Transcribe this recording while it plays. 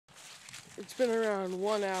It's been around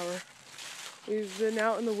 1 hour. We've been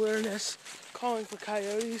out in the wilderness calling for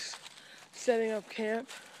coyotes, setting up camp,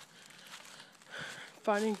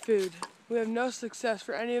 finding food. We have no success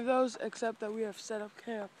for any of those except that we have set up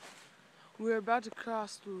camp. We are about to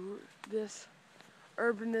cross through this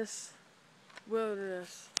urbanous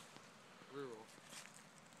wilderness. Rural.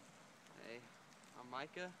 Hey, I'm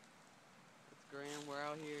Micah. It's Graham. We're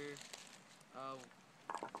out here.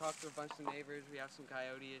 Talked to a bunch of neighbors. We have some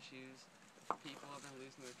coyote issues. People have been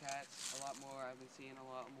losing their cats a lot more. I've been seeing a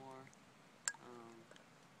lot more.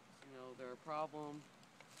 They're a problem.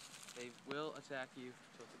 They will attack you.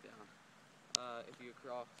 Tilt it down. If you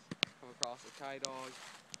come across a coyote dog.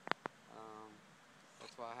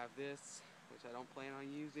 That's why I have this, which I don't plan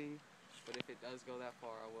on using. But if it does go that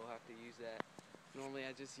far, I will have to use that. Normally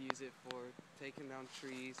I just use it for taking down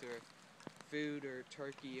trees or food or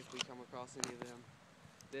turkey if we come across any of them.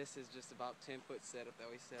 This is just about 10-foot setup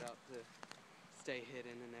that we set up to stay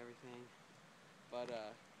hidden and everything. But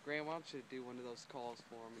Graham, why don't you do one of those calls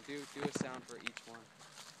for them and do a sound for each one.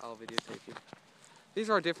 I'll videotape you. These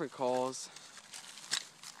are different calls.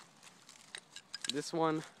 This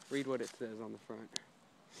one, read what it says on the front.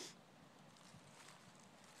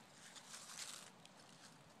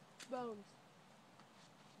 Bones.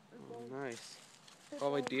 Oh, nice.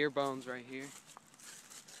 Probably deer bones right here.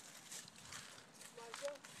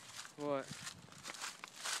 Micah? What?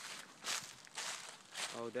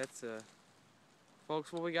 Oh, that's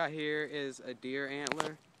folks, what we got here is a deer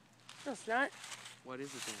antler. No, it's not. What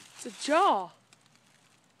is it then? It's a jaw.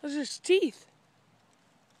 Those are his teeth.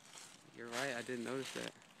 You're right, I didn't notice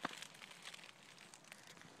that.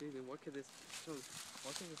 Dude, then what could this be?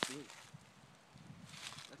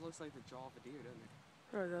 That looks like the jaw of a deer, doesn't it?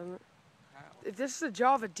 No, it doesn't. How? If this is the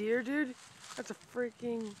jaw of a deer, dude, that's a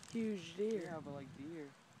freaking huge deer. Yeah, but like deer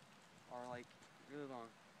are like really long.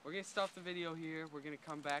 We're gonna stop the video here. We're gonna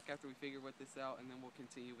come back after we figure what this out, and then we'll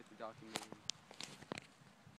continue with the documentary.